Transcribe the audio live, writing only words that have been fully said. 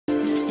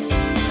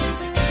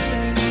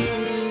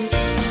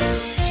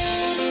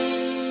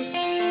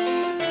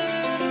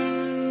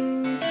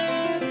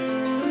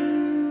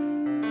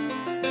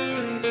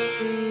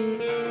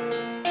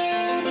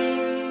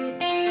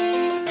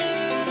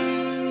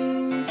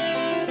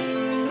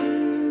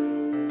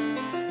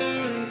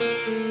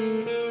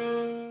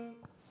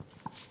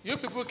You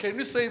people, can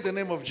you say in the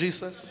name of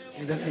Jesus?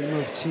 In the name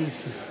of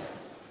Jesus.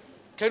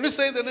 Can you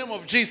say in the name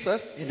of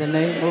Jesus? In the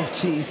name of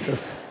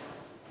Jesus.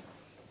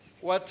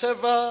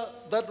 Whatever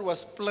that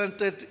was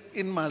planted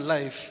in my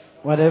life,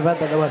 whatever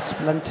that was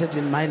planted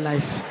in my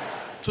life,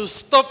 to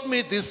stop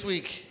me this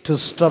week, to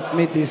stop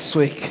me this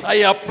week, I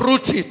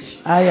uproot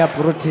it. I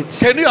uproot it.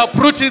 Can you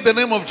uproot it in the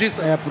name of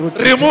Jesus? I uproot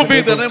it. Remove it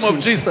in the name of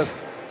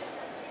Jesus.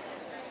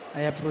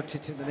 I uproot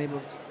it in the name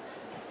of Jesus.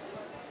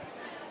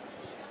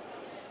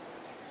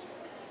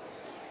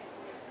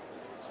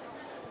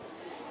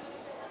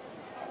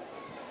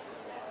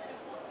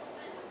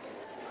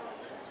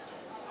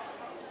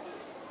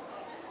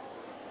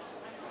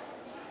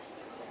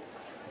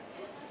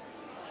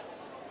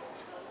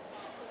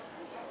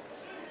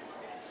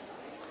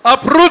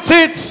 Uproot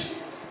it.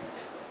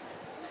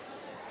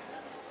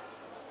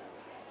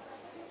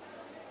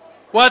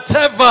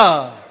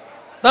 Whatever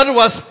that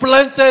was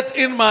planted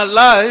in my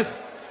life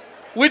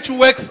which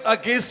works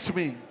against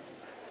me,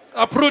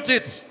 uproot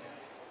it.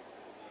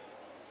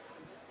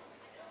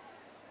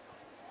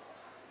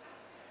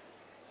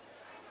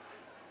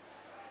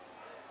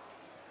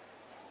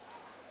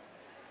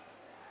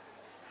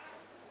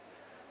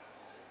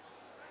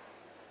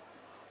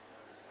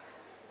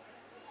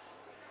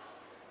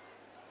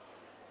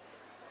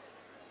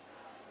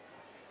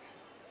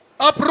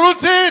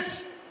 Uproot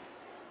it.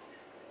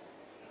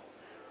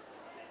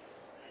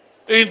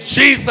 In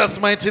Jesus'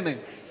 mighty name.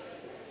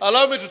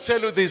 Allow me to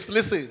tell you this.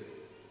 Listen.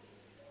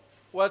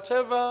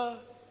 Whatever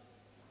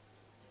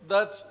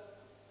that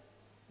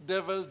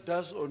devil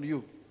does on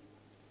you,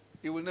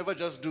 he will never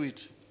just do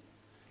it.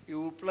 He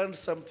will plant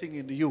something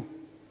in you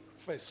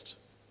first.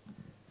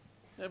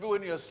 Maybe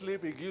when you're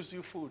asleep, he gives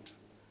you food.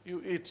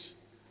 You eat.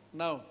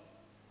 Now,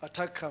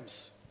 attack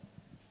comes.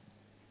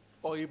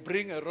 Or he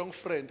brings a wrong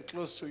friend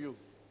close to you.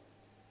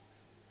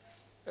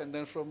 And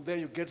then from there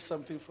you get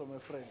something from a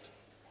friend.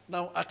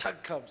 Now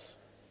attack comes.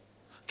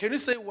 Can you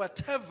say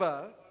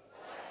whatever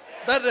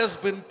that has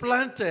been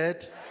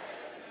planted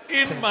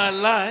in my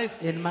life,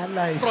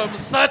 from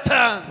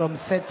Satan,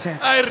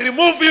 I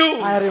remove you.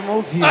 I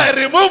remove you. I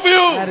remove you.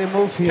 I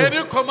remove you. Can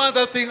you command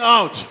that thing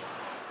out?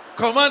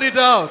 Command it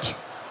out.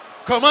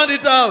 Command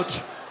it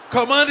out.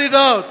 Command it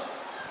out.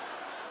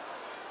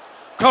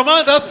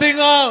 Command that thing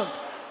out.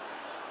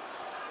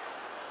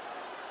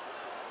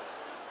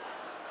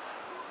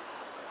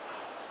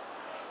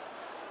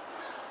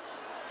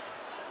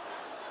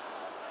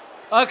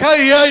 I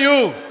can't hear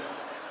you.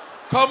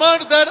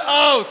 Command that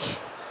out.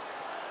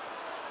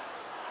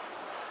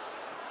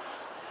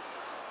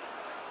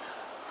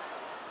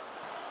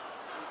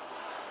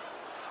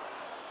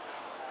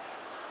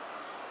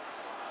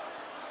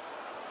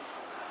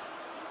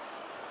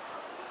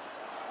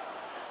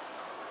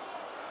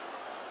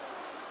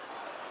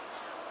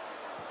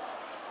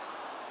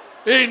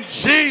 In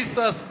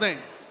Jesus' name.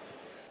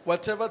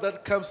 Whatever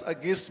that comes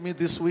against me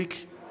this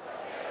week,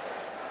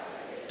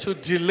 to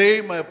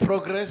delay my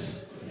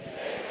progress,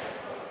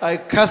 I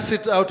cast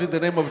it out in the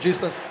name of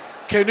Jesus.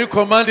 Can you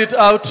command it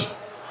out?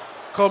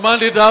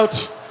 Command it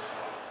out.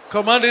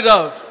 Command it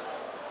out.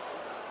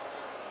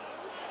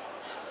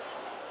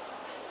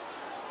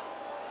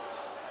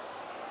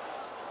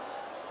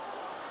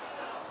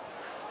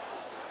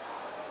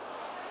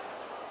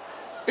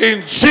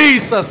 In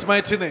Jesus'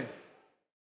 mighty name.